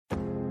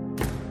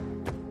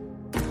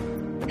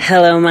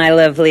Hello, my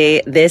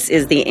lovely. This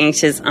is the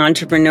Anxious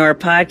Entrepreneur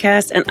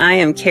Podcast, and I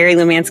am Carrie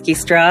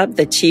Lumansky-Straub,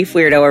 the chief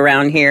weirdo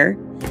around here.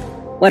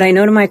 What I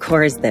know to my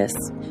core is this.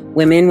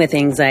 Women with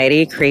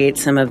anxiety create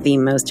some of the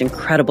most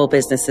incredible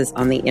businesses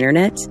on the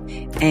internet,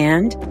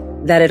 and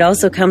that it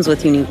also comes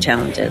with unique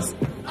challenges.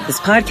 This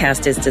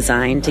podcast is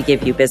designed to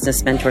give you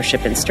business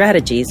mentorship and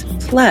strategies,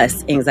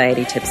 plus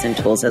anxiety tips and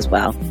tools as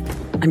well.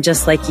 I'm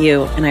just like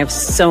you, and I have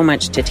so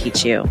much to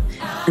teach you.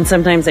 And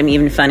sometimes I'm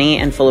even funny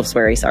and full of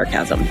sweary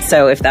sarcasm.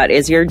 So if that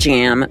is your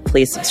jam,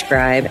 please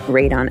subscribe,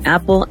 rate on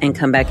Apple, and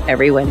come back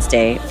every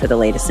Wednesday for the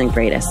latest and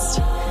greatest.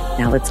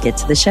 Now let's get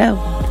to the show.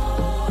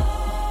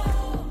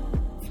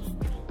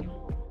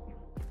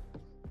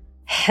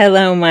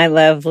 Hello, my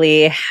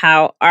lovely.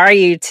 How are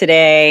you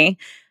today?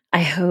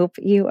 I hope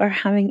you are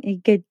having a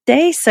good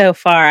day so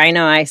far. I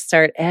know I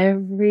start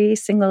every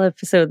single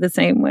episode the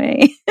same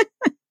way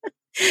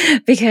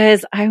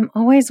because I'm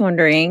always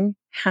wondering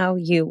how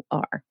you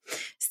are.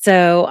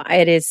 So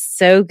it is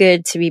so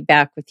good to be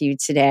back with you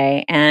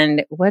today.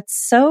 And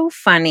what's so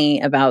funny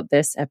about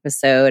this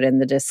episode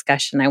and the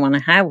discussion I want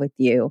to have with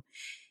you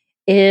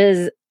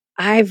is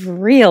I've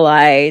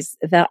realized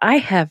that I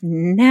have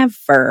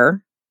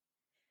never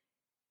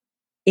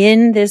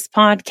in this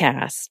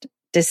podcast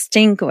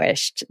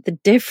distinguished the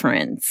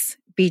difference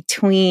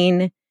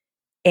between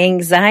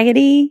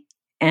anxiety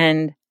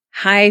and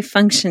high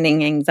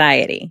functioning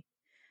anxiety.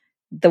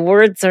 The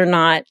words are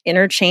not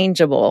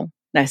interchangeable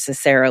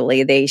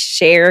necessarily. They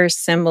share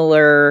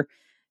similar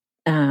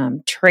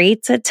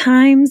traits at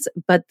times,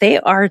 but they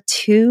are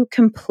two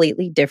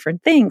completely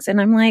different things. And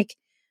I'm like,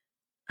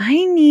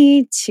 I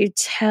need to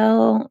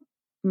tell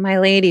my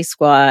lady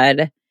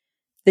squad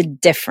the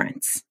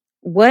difference,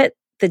 what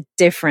the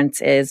difference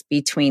is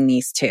between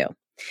these two.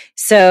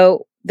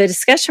 So the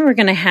discussion we're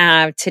going to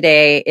have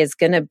today is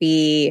going to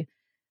be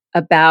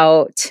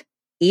about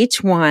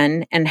each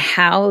one and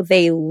how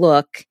they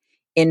look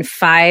in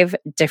 5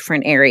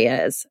 different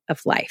areas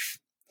of life.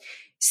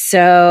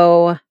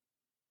 So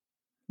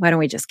why don't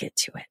we just get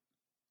to it?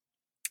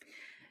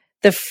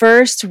 The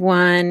first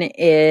one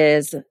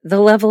is the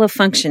level of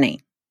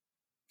functioning.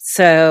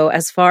 So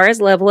as far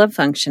as level of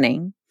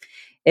functioning,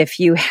 if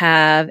you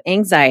have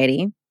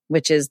anxiety,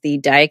 which is the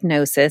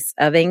diagnosis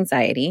of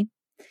anxiety,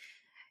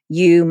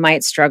 you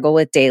might struggle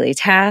with daily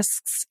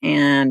tasks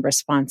and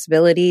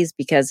responsibilities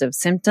because of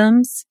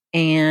symptoms,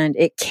 and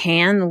it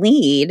can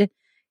lead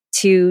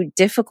to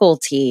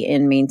difficulty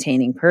in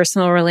maintaining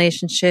personal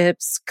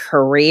relationships,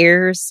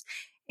 careers,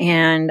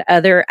 and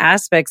other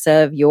aspects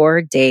of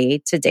your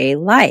day-to-day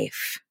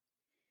life.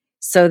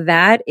 So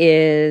that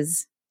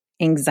is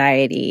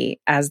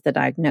anxiety as the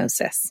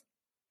diagnosis.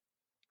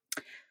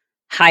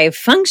 High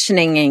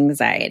functioning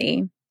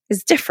anxiety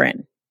is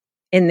different.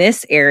 In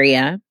this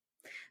area,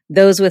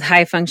 those with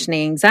high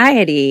functioning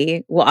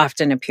anxiety will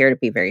often appear to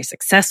be very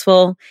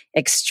successful,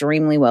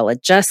 extremely well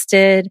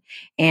adjusted,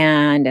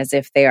 and as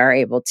if they are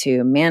able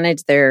to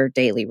manage their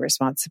daily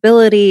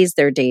responsibilities,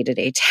 their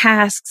day-to-day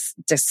tasks,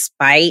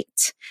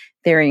 despite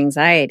their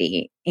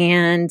anxiety.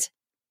 And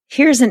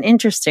here's an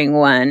interesting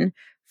one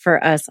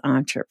for us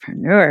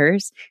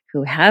entrepreneurs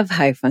who have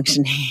high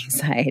functioning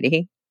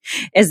anxiety,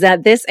 is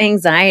that this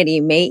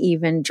anxiety may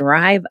even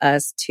drive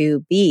us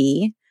to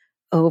be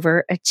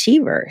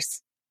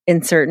overachievers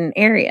in certain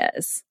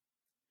areas.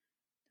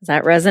 Does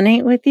that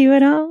resonate with you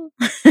at all?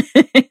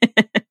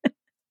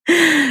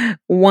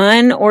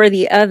 One or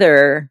the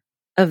other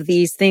of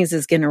these things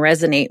is going to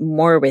resonate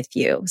more with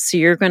you. So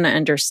you're going to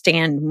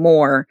understand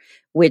more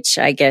which,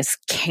 I guess,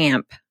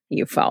 camp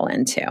you fall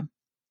into.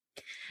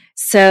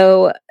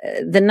 So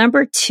the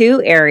number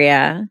 2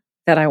 area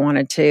that I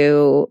wanted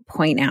to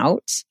point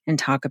out and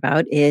talk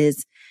about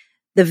is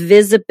the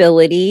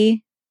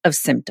visibility of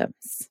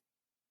symptoms.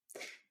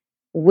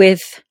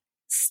 With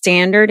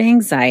standard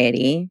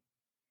anxiety,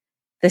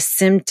 the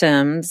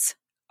symptoms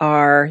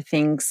are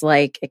things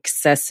like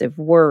excessive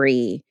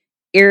worry,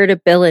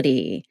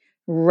 irritability,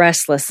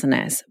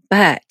 restlessness,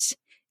 but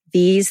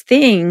these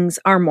things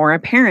are more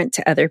apparent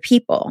to other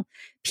people.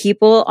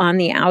 People on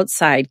the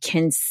outside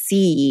can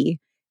see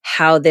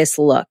how this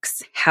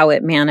looks, how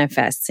it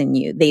manifests in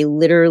you. They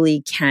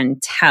literally can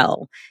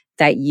tell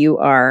that you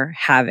are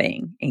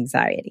having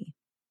anxiety.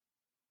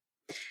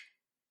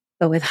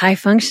 But with high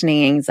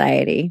functioning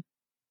anxiety,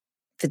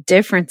 the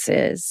difference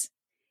is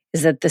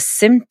that the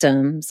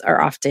symptoms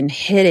are often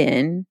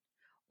hidden,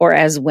 or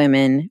as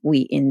women,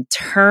 we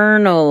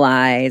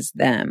internalize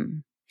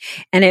them.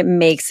 And it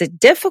makes it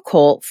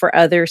difficult for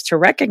others to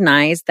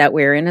recognize that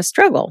we're in a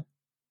struggle.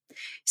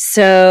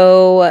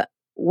 So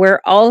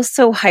we're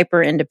also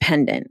hyper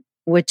independent,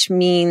 which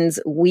means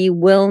we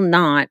will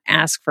not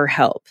ask for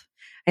help.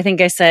 I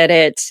think I said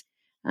it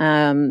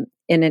in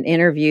an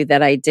interview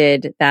that I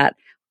did that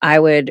I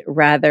would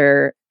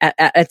rather,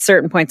 at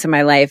certain points in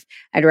my life,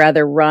 I'd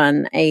rather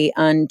run a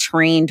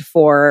untrained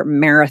for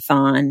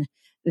marathon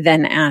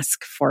than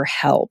ask for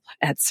help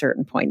at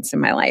certain points in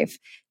my life.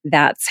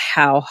 That's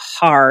how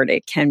hard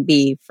it can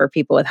be for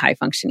people with high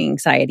functioning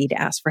anxiety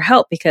to ask for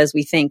help, because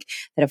we think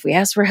that if we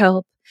ask for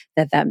help,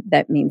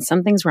 that means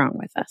something's wrong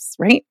with us,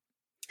 right?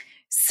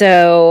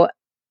 So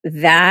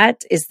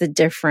that is the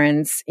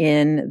difference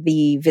in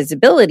the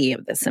visibility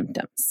of the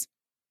symptoms.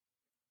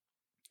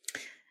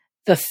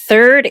 The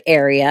third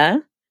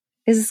area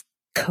is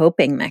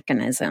coping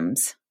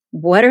mechanisms.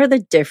 What are the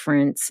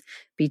difference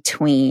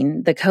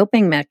between the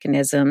coping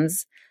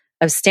mechanisms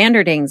of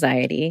standard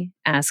anxiety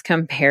as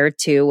compared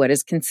to what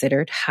is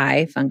considered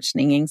high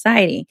functioning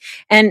anxiety?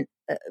 And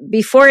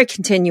before I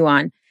continue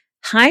on,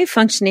 high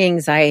functioning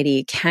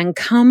anxiety can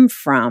come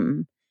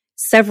from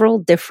several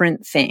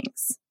different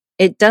things.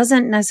 It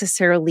doesn't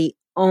necessarily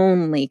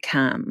only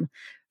come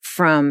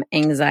from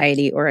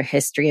anxiety or a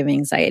history of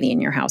anxiety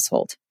in your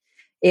household.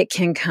 It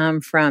can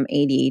come from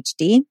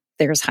ADHD.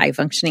 There's high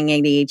functioning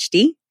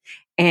ADHD,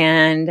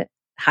 and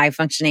high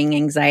functioning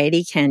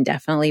anxiety can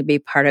definitely be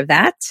part of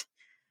that.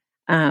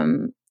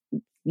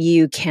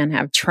 You can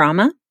have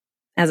trauma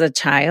as a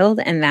child,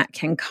 and that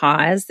can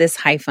cause this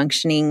high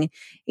functioning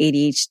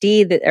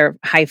ADHD or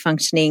high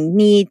functioning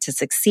need to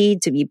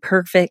succeed, to be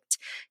perfect,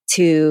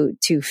 to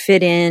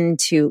fit in,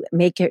 to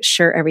make it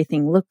sure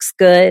everything looks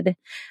good.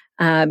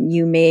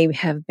 You may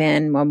have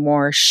been a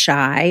more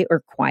shy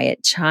or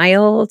quiet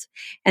child.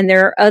 And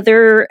there are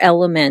other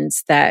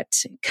elements that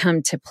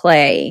come to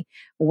play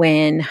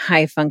when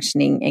high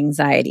functioning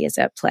anxiety is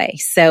at play.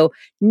 So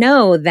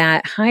know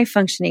that high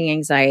functioning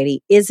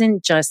anxiety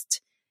isn't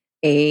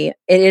it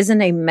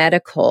isn't a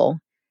medical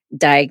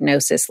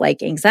diagnosis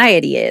like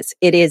anxiety is.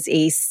 It is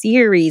a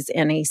series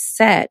and a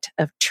set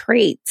of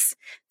traits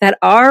that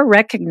are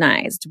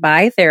recognized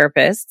by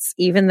therapists,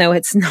 even though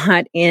it's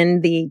not in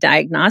the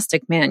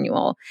diagnostic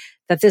manual,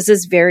 that this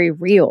is very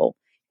real.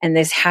 And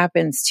this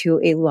happens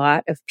to a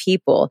lot of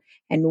people,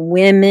 and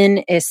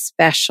women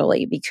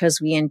especially,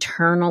 because we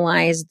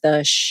internalize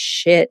the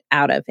shit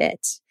out of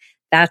it.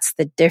 That's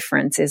the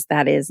difference, is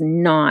that is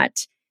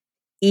not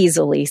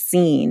easily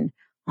seen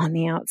on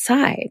the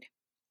outside.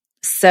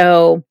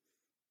 So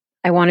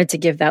I wanted to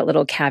give that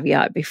little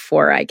caveat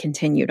before I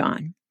continued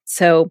on.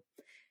 So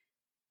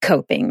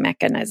coping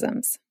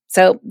mechanisms.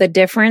 So the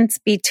difference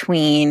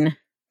between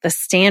the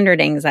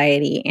standard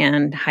anxiety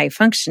and high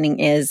functioning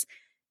is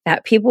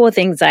that people with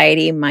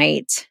anxiety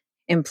might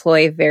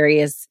employ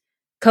various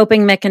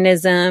coping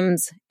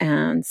mechanisms,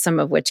 and some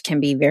of which can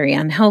be very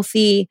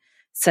unhealthy,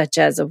 such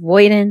as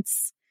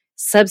avoidance,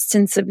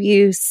 substance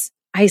abuse,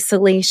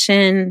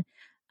 isolation,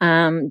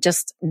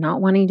 just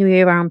not wanting to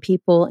be around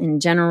people in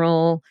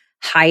general,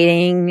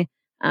 hiding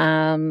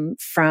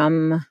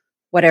from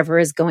whatever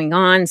is going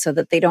on so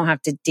that they don't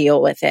have to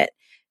deal with it.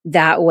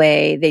 That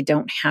way they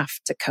don't have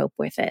to cope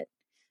with it.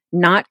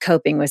 Not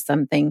coping with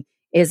something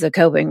is a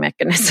coping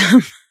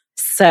mechanism.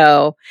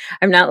 So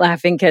I'm not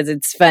laughing because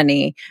it's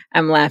funny.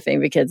 I'm laughing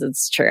because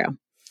it's true.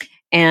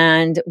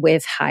 And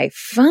with high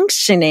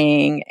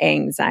functioning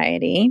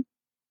anxiety,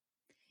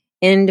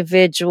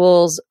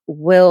 individuals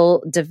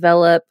will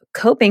develop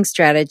coping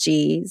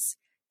strategies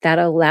that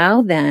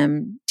allow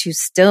them to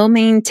still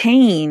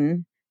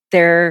maintain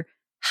their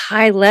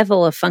high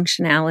level of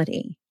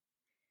functionality.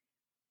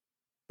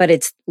 But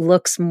it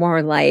looks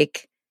more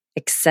like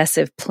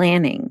excessive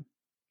planning,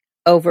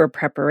 over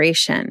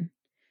preparation,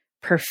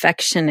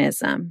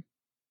 perfectionism.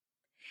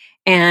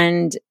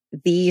 And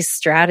these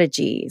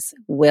strategies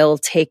will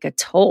take a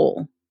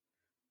toll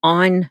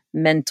on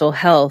mental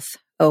health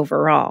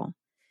overall.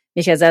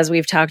 Because as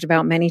we've talked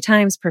about many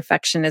times,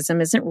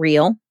 perfectionism isn't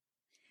real.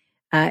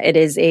 It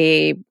is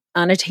a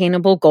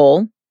unattainable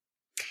goal.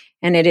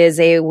 And it is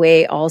a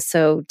way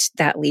also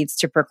that leads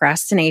to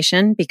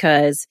procrastination,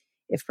 because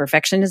if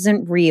perfection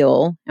isn't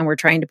real and we're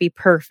trying to be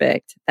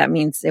perfect, that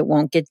means it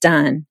won't get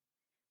done,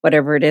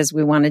 whatever it is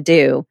we want to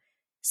do.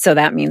 So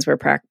that means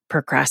we're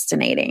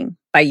procrastinating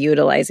by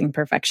utilizing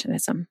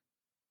perfectionism.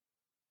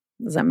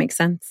 Does that make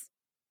sense?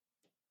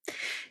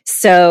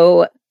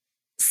 So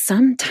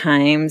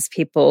sometimes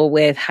people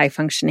with high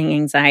functioning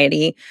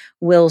anxiety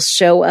will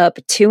show up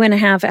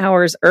 2.5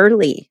 hours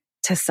early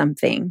to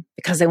something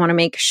because they want to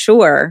make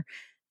sure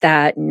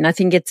that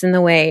nothing gets in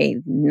the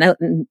way. No,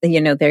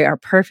 they are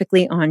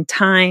perfectly on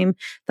time.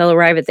 They'll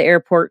arrive at the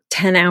airport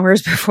 10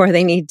 hours before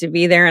they need to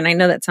be there. And I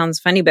know that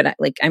sounds funny, but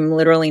I'm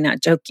literally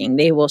not joking.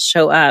 They will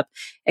show up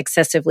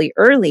excessively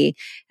early.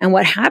 And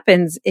what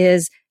happens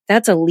is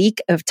that's a leak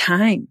of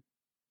time.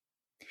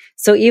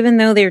 So even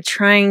though they're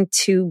trying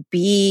to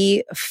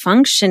be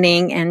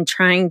functioning and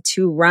trying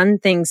to run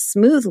things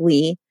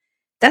smoothly,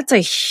 that's a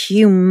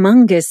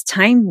humongous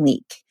time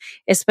leak,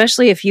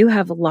 especially if you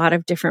have a lot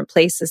of different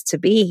places to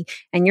be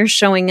and you're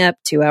showing up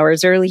 2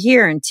 hours early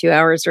here and 2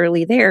 hours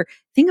early there.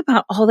 Think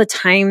about all the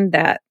time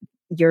that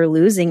you're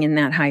losing in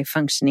that high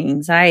functioning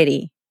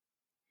anxiety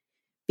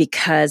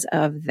because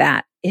of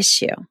that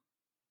issue.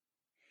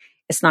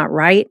 It's not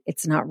right.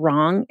 It's not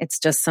wrong. It's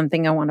just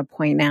something I want to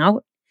point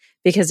out,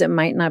 because it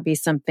might not be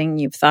something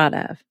you've thought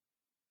of,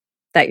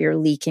 that you're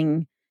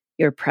leaking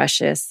your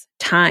precious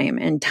time,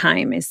 and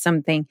time is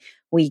something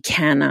we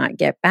cannot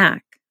get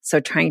back.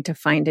 So trying to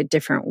find a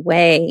different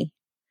way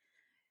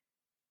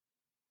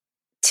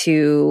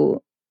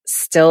to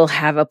still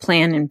have a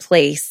plan in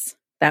place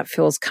that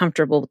feels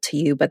comfortable to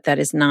you, but that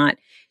is not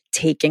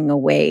taking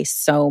away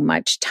so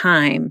much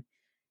time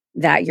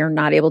that you're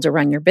not able to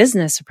run your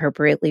business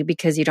appropriately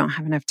because you don't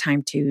have enough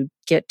time to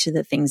get to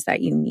the things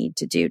that you need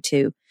to do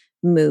to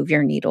move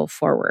your needle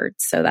forward.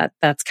 So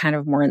that's kind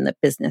of more in the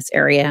business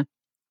area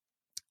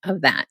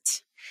of that.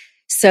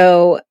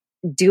 So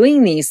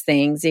doing these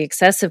things, the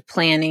excessive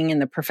planning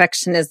and the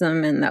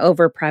perfectionism and the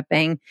over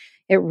prepping,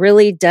 it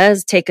really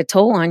does take a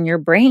toll on your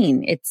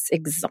brain. It's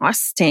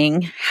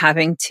exhausting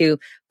having to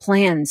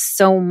plan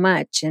so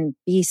much and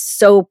be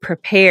so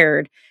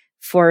prepared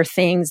for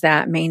things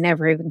that may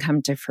never even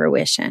come to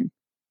fruition.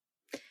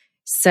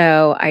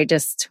 So I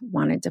just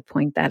wanted to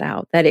point that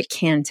out, that it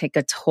can take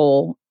a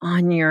toll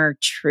on your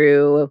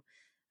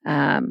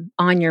on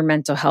your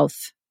mental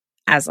health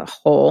as a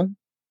whole,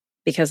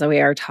 because we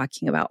are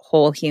talking about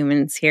whole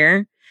humans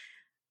here.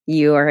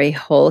 You are a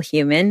whole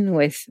human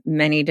with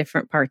many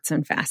different parts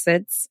and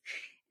facets.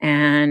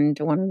 And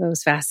one of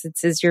those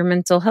facets is your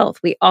mental health.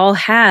 We all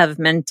have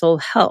mental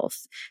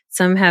health.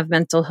 Some have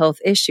mental health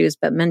issues,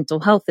 but mental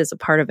health is a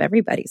part of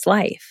everybody's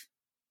life.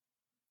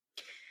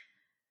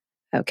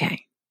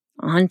 Okay,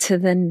 on to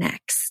the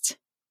next.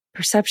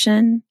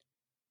 Perception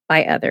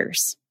by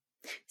others.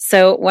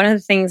 So one of the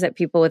things that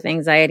people with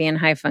anxiety and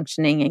high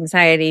functioning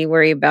anxiety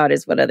worry about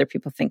is what other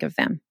people think of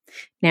them.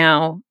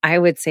 Now, I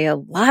would say a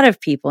lot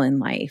of people in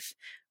life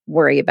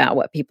worry about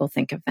what people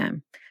think of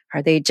them.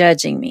 Are they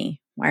judging me?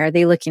 Why are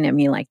they looking at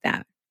me like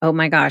that? Oh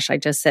my gosh, I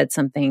just said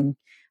something.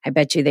 I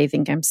bet you they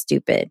think I'm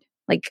stupid.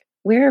 Like,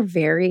 we're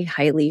very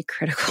highly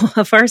critical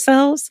of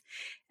ourselves,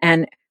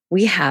 and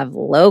we have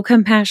low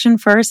compassion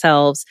for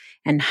ourselves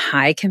and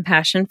high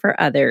compassion for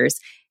others.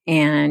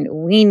 And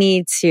we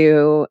need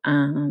to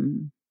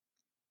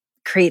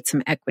create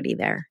some equity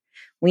there.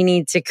 We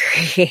need to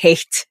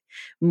create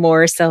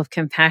more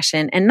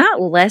self-compassion, and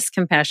not less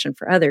compassion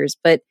for others,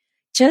 but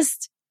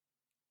just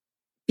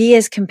be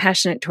as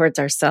compassionate towards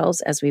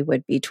ourselves as we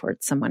would be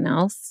towards someone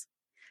else.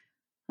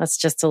 That's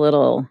just a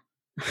little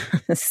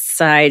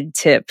side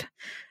tip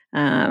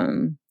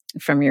from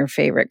your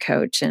favorite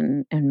coach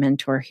and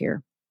mentor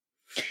here.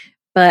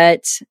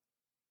 But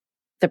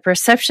the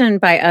perception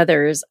by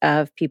others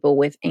of people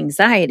with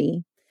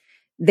anxiety,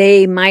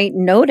 they might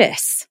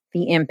notice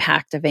the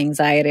impact of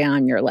anxiety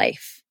on your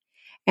life,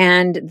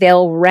 and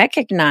they'll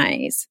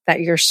recognize that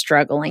you're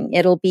struggling.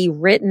 It'll be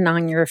written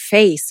on your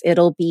face.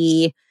 It'll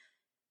be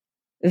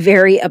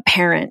very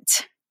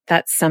apparent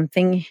that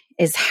something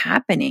is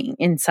happening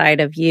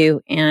inside of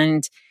you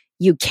and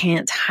you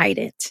can't hide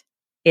it.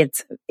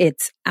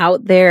 It's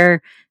out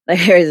there.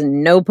 There's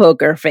no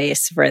poker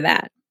face for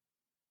that.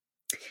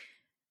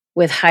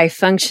 With high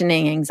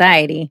functioning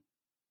anxiety,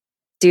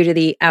 due to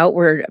the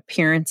outward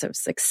appearance of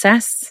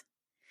success,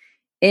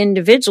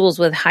 individuals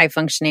with high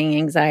functioning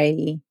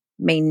anxiety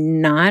may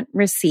not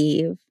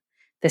receive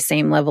the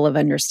same level of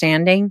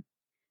understanding,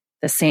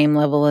 the same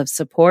level of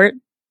support,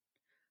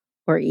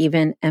 or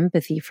even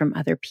empathy from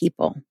other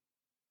people,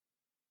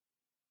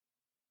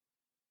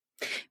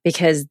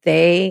 because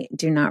they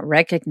do not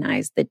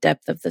recognize the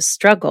depth of the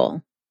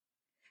struggle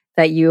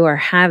that you are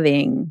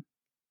having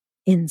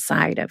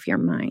inside of your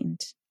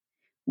mind.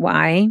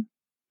 Why?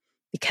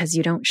 Because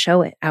you don't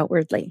show it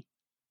outwardly.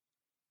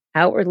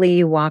 Outwardly,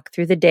 you walk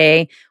through the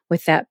day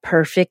with that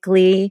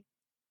perfectly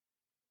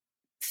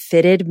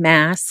fitted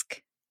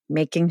mask,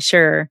 making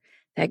sure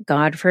that,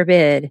 God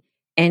forbid,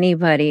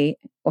 anybody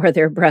or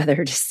their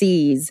brother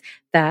sees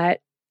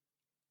that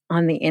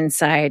on the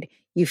inside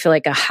you feel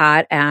like a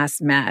hot ass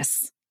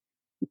mess.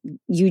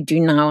 You do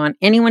not want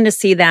anyone to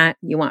see that.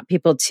 You want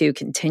people to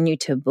continue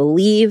to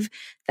believe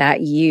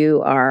that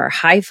you are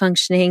high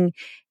functioning.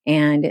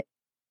 And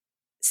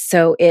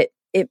so it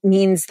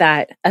means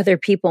that other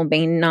people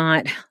may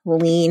not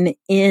lean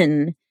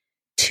in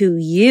to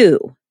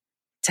you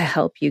to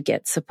help you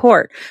get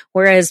support.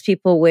 Whereas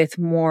people with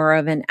more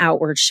of an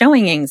outward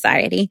showing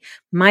anxiety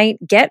might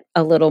get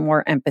a little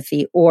more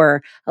empathy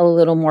or a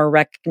little more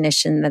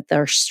recognition that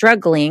they're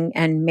struggling,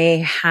 and may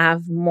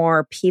have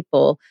more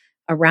people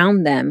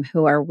around them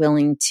who are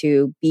willing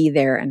to be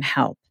there and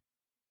help.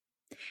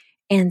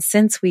 And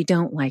since we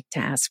don't like to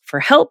ask for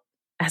help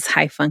as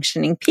high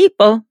functioning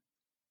people,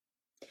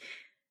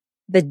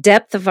 the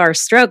depth of our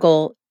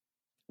struggle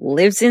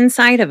lives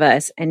inside of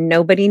us and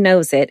nobody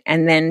knows it.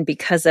 And then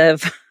because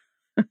of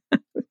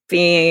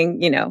being,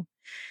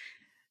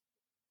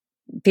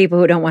 people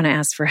who don't want to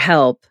ask for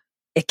help,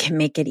 it can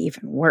make it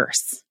even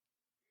worse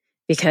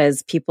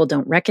because people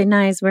don't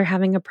recognize we're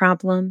having a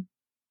problem.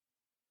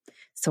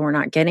 So we're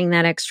not getting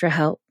that extra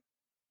help.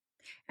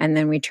 And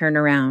then we turn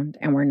around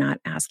and we're not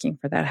asking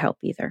for that help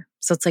either.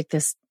 So it's like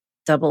this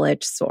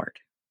double-edged sword.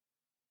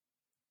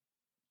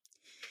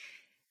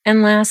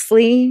 And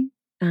lastly,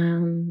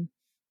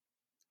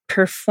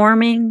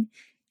 performing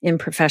in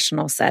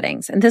professional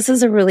settings. And this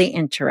is a really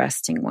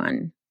interesting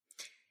one.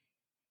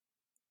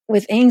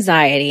 With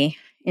anxiety,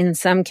 in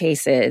some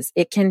cases,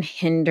 it can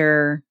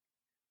hinder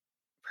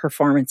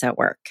performance at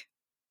work.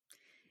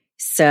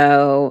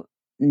 So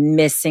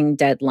missing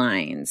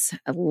deadlines,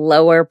 a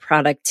lower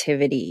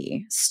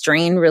productivity,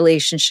 strained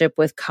relationship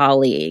with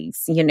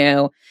colleagues,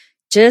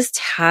 just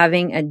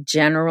having a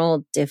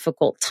general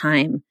difficult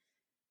time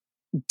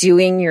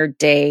doing your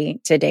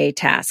day-to-day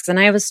tasks. And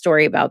I have a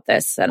story about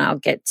this that I'll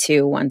get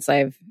to once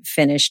I've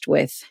finished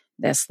with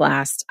this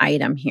last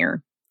item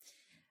here.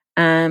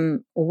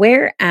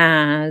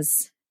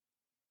 Whereas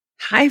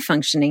high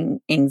functioning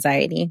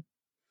anxiety,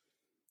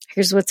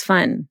 here's what's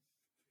fun.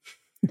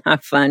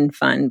 Not fun,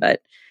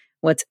 but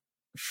what's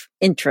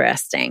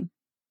interesting.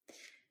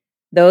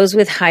 Those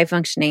with high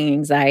functioning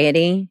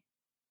anxiety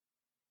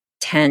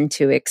tend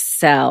to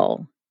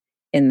excel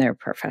in their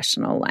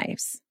professional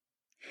lives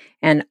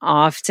and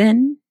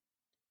often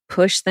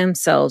push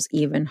themselves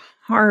even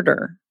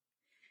harder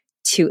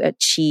to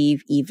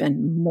achieve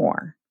even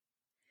more.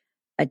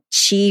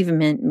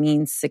 Achievement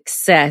means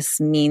success,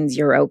 means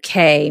you're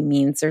okay,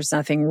 means there's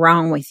nothing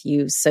wrong with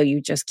you. So you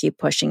just keep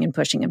pushing and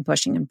pushing and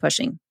pushing and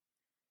pushing.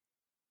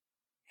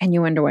 And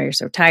you wonder why you're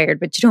so tired,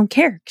 but you don't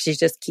care because you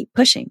just keep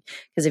pushing.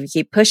 Because if you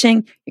keep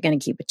pushing, you're going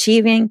to keep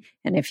achieving.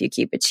 And if you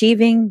keep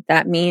achieving,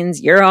 that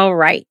means you're all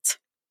right.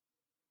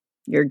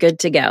 You're good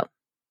to go.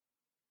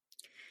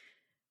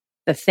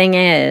 The thing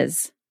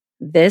is,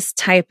 this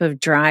type of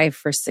drive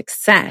for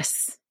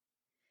success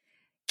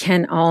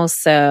can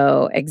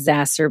also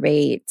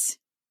exacerbate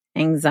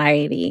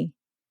anxiety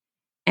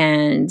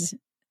and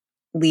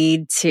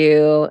lead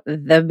to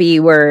the B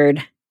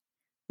word,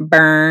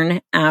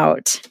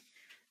 burnout,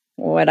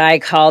 what I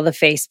call the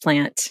face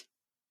plant.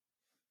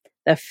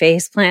 The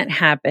face plant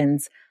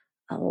happens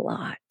a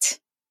lot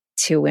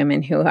to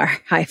women who are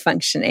high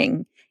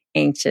functioning,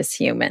 anxious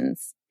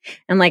humans.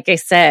 And like I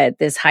said,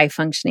 this high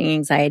functioning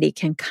anxiety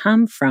can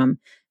come from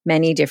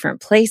many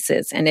different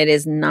places, and it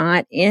is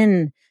not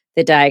in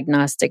the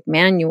diagnostic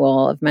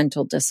manual of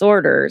mental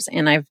disorders.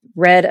 And I've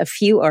read a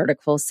few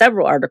articles,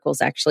 several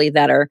articles actually,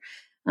 that are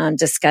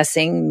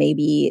discussing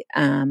maybe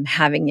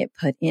having it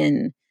put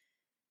in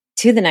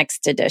to the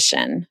next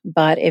edition.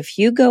 But if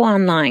you go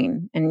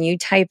online and you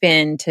type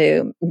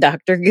into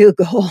Dr.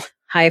 Google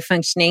high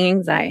functioning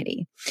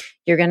anxiety,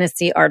 you're going to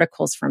see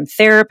articles from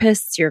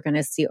therapists. You're going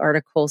to see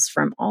articles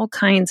from all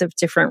kinds of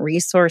different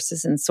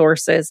resources and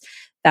sources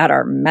that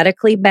are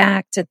medically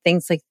backed and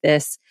things like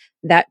this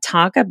that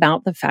talk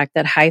about the fact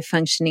that high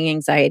functioning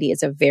anxiety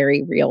is a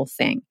very real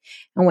thing.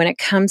 And when it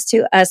comes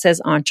to us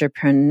as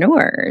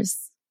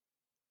entrepreneurs,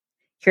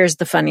 here's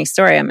the funny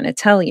story I'm going to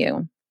tell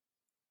you.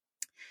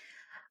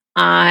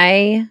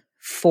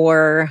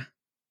 For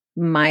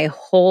my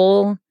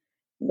whole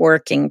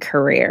working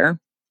career,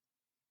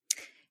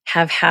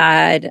 have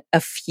had a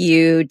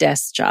few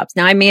desk jobs.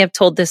 Now, I may have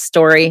told this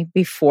story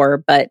before,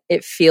 but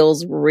it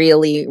feels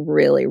really,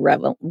 really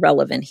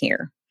relevant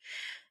here.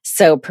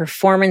 So,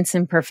 performance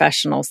in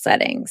professional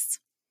settings,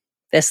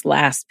 this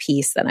last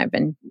piece that I've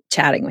been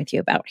chatting with you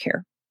about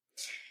here.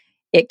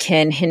 It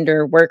can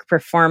hinder work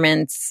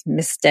performance,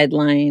 miss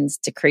deadlines,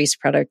 decrease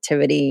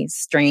productivity,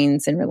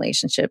 strains in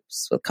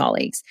relationships with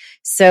colleagues.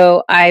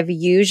 So I've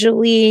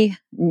usually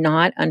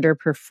not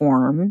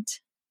underperformed,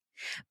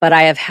 but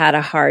I have had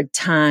a hard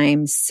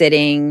time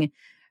sitting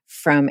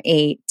from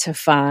 8 to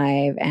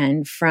 5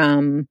 and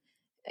from,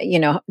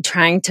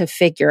 trying to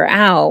figure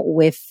out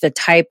with the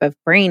type of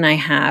brain I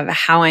have,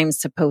 how I'm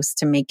supposed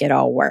to make it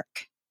all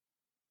work.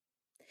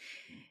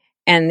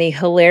 And the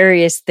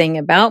hilarious thing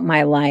about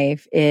my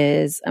life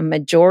is a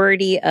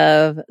majority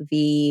of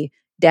the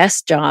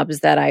desk jobs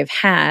that I've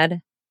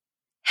had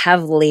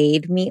have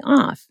laid me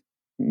off,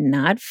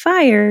 not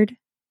fired,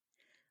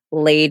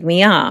 laid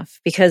me off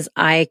because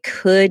I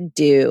could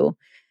do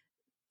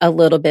a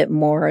little bit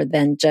more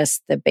than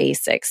just the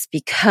basics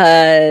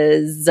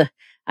because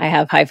I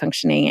have high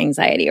functioning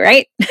anxiety,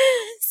 right?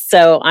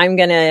 So I'm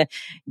going to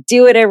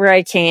do whatever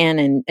I can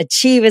and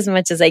achieve as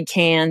much as I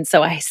can.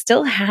 So I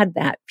still had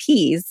that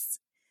piece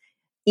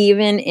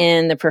even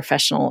in the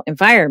professional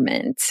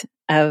environment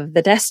of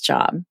the desk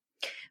job.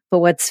 But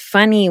what's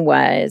funny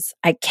was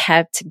I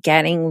kept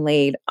getting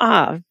laid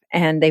off,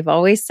 and they've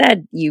always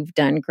said, you've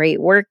done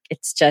great work.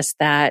 It's just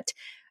that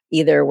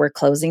either we're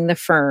closing the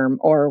firm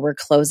or we're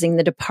closing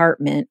the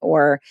department,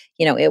 or,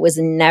 it was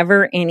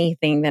never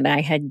anything that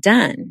I had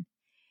done.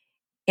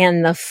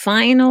 And the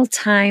final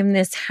time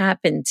this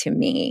happened to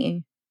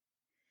me,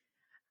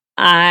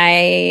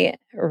 I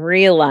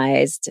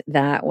realized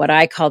that what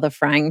I call the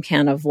frying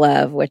pan of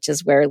love, which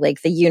is where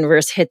like the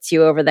universe hits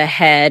you over the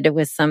head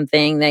with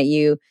something that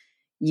you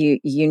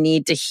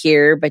need to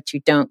hear, but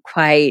you don't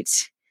quite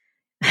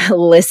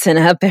listen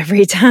up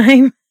every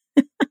time.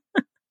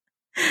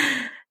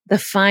 The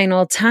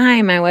final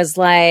time I was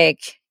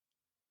like,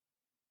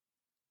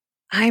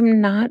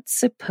 I'm not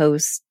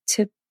supposed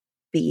to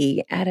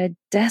be at a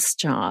desk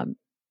job.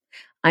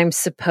 I'm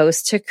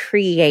supposed to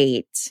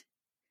create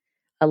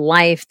a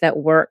life that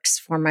works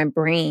for my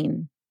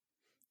brain,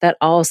 that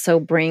also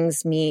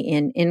brings me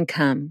in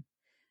income,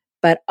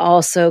 but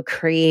also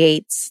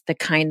creates the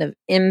kind of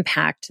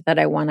impact that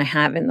I want to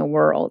have in the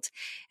world.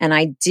 And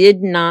I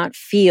did not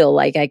feel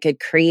like I could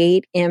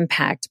create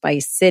impact by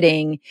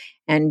sitting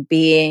and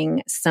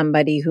being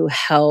somebody who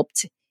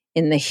helped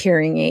in the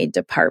hearing aid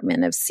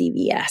department of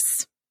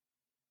CVS.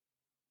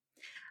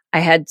 I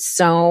had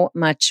so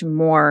much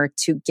more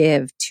to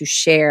give, to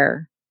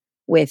share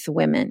with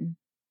women.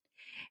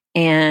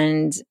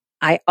 And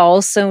I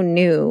also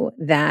knew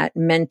that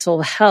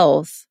mental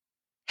health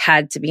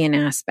had to be an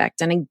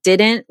aspect. And I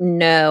didn't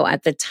know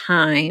at the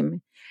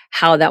time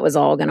how that was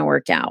all going to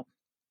work out.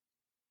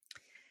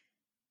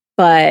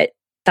 But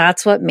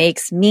that's what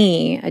makes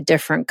me a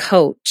different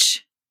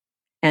coach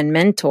and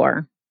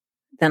mentor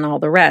than all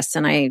the rest.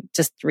 And I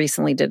just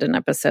recently did an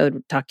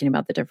episode talking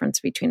about the difference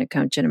between a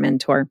coach and a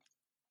mentor.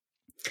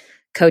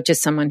 Coach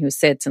is someone who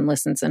sits and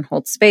listens and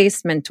holds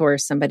space. Mentor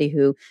is somebody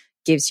who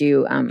gives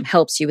you,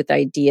 helps you with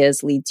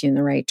ideas, leads you in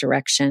the right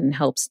direction,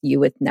 helps you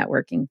with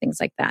networking, things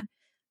like that.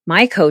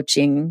 My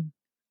coaching,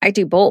 I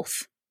do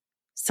both.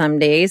 Some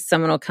days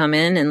someone will come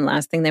in and the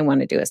last thing they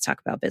want to do is talk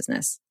about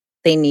business.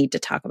 They need to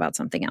talk about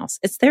something else.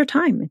 It's their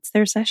time. It's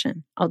their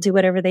session. I'll do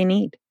whatever they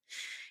need.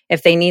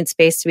 If they need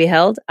space to be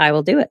held, I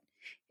will do it.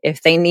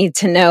 If they need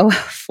to know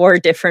 4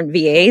 different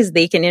VAs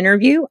they can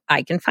interview,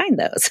 I can find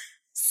those.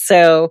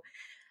 So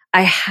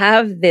I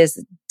have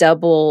this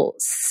double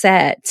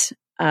set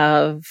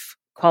of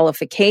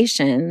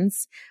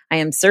qualifications. I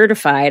am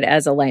certified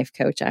as a life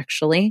coach,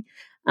 actually.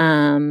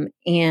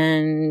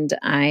 And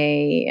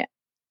I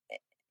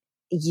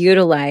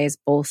utilize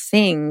both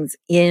things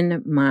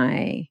in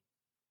my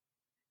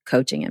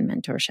coaching and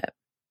mentorship.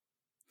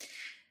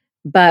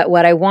 But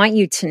what I want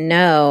you to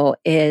know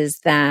is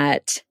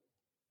that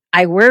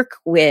I work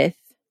with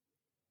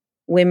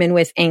women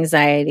with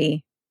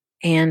anxiety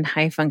and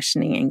high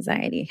functioning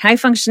anxiety. High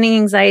functioning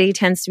anxiety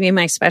tends to be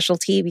my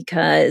specialty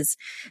because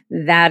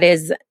that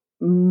is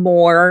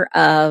more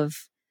of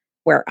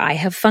where I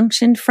have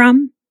functioned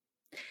from.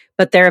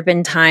 But there have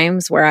been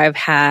times where I've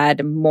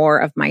had more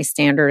of my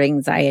standard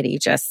anxiety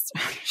just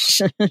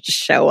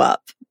show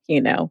up,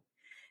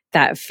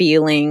 that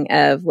feeling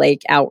of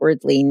like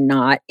outwardly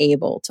not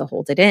able to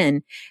hold it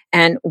in.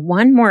 And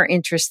one more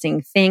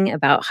interesting thing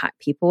about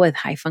people with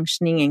high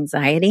functioning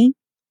anxiety,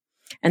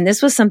 and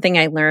this was something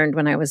I learned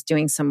when I was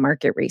doing some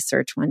market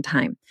research one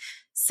time.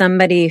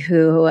 Somebody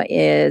who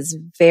is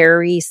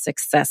very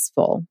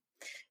successful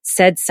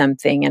said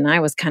something, and I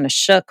was kind of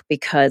shook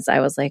because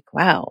I was like,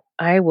 wow,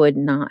 I would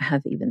not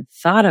have even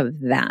thought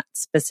of that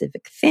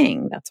specific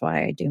thing. That's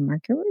why I do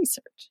market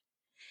research.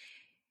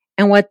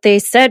 And what they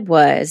said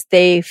was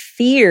they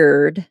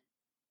feared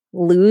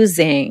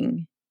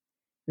losing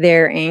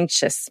their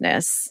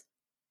anxiousness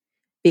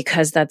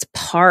because that's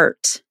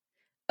part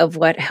of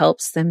what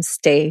helps them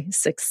stay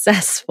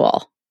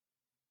successful.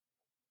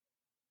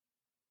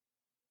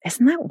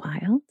 Isn't that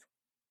wild?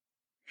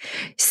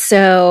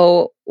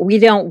 So we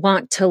don't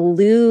want to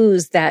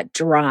lose that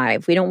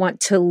drive. We don't want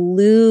to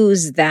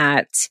lose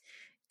that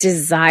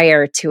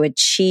desire to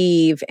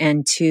achieve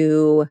and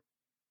to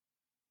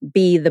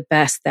be the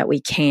best that we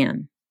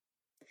can.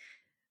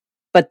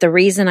 But the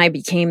reason I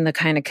became the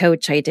kind of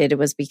coach I did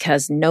was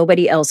because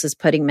nobody else is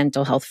putting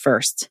mental health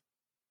first.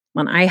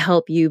 When I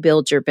help you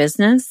build your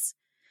business,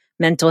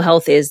 mental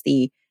health is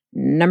the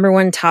number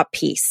one top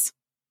piece.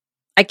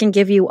 I can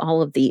give you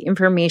all of the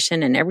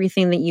information and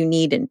everything that you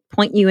need and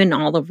point you in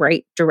all the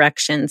right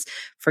directions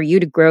for you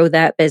to grow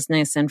that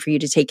business and for you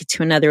to take it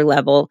to another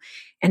level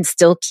and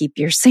still keep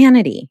your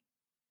sanity.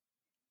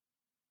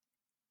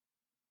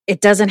 It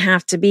doesn't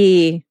have to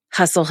be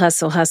hustle,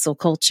 hustle, hustle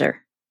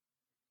culture.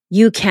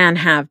 You can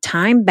have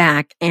time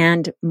back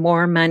and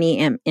more money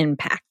and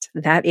impact.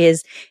 That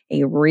is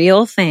a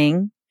real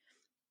thing.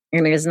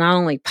 And it is not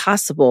only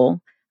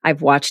possible,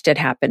 I've watched it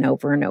happen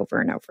over and over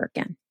and over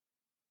again.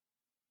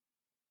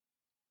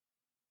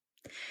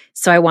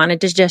 So I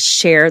wanted to just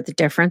share the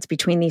difference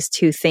between these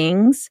two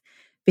things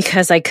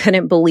because I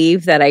couldn't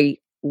believe that I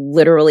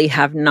literally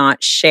have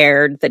not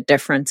shared the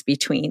difference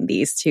between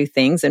these two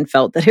things and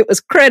felt that it was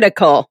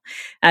critical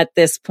at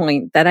this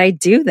point that I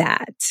do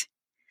that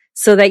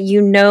so that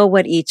you know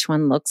what each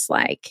one looks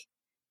like.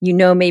 You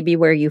know maybe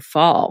where you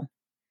fall.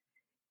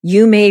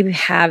 You may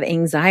have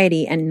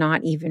anxiety and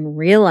not even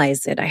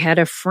realize it. I had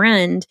a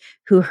friend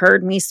who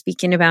heard me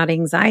speaking about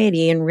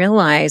anxiety and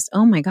realized,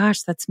 oh my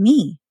gosh, that's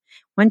me.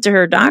 Went to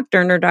her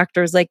doctor and her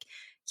doctor was like,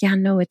 yeah,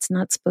 no, it's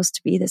not supposed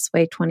to be this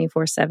way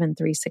 24/7,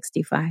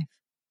 365.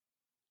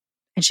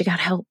 And she got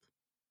help.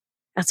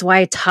 That's why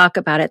I talk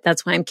about it.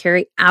 That's why I'm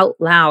carrying out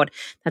loud.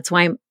 That's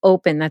why I'm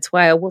open. That's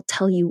why I will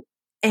tell you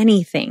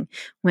anything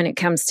when it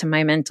comes to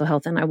my mental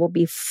health. And I will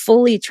be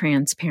fully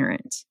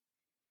transparent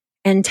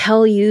and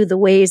tell you the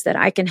ways that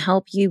I can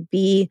help you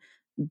be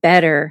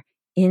better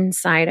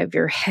inside of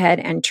your head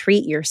and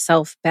treat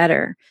yourself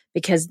better,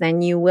 because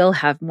then you will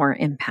have more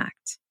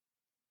impact.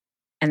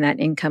 And that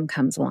income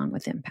comes along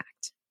with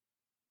impact.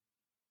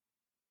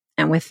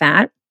 And with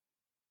that,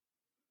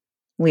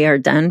 we are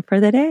done for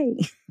the day.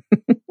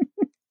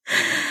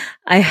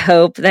 I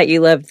hope that you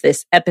loved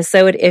this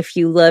episode. If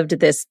you loved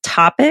this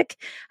topic,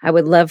 I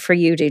would love for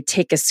you to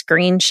take a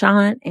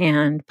screenshot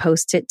and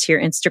post it to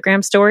your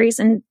Instagram stories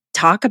and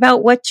talk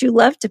about what you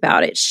loved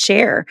about it.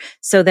 Share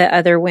so that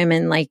other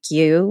women like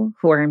you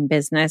who are in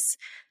business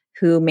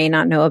who may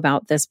not know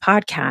about this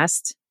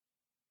podcast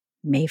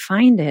may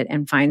find it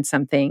and find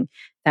something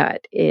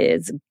that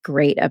is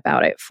great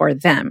about it for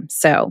them.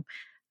 So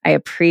I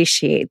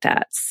appreciate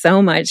that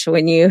so much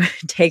when you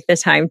take the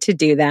time to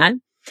do that.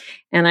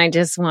 And I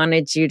just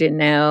wanted you to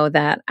know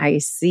that I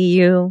see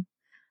you,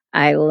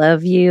 I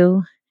love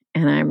you,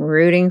 and I'm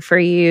rooting for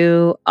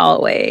you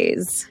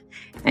always.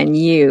 And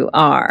you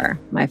are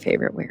my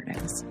favorite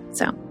weirdos.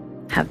 So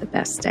have the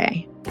best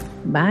day.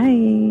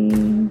 Bye.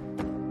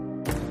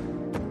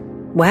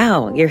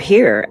 Wow, you're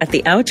here at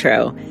the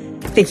outro.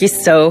 Thank you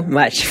so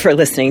much for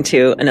listening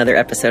to another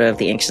episode of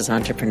The Anxious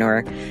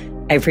Entrepreneur.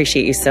 I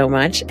appreciate you so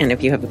much. And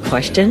if you have a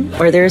question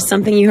or there's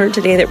something you heard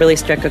today that really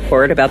struck a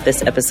chord about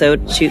this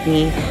episode, shoot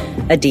me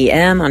a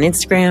DM on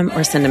Instagram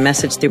or send a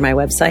message through my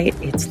website.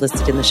 It's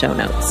listed in the show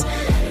notes.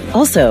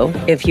 Also,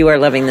 if you are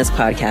loving this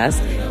podcast,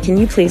 can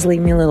you please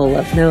leave me a little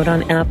love note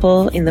on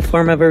Apple in the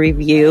form of a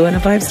review and a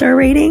 5-star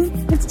rating?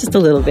 It's just a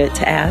little bit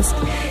to ask.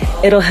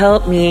 It'll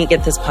help me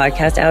get this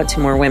podcast out to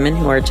more women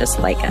who are just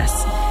like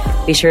us.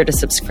 Be sure to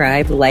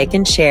subscribe, like,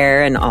 and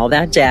share, and all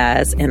that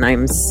jazz. And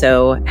I'm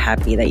so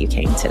happy that you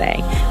came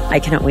today. I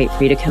cannot wait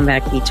for you to come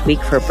back each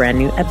week for a brand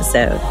new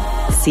episode.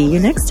 See you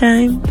next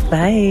time.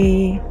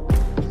 Bye.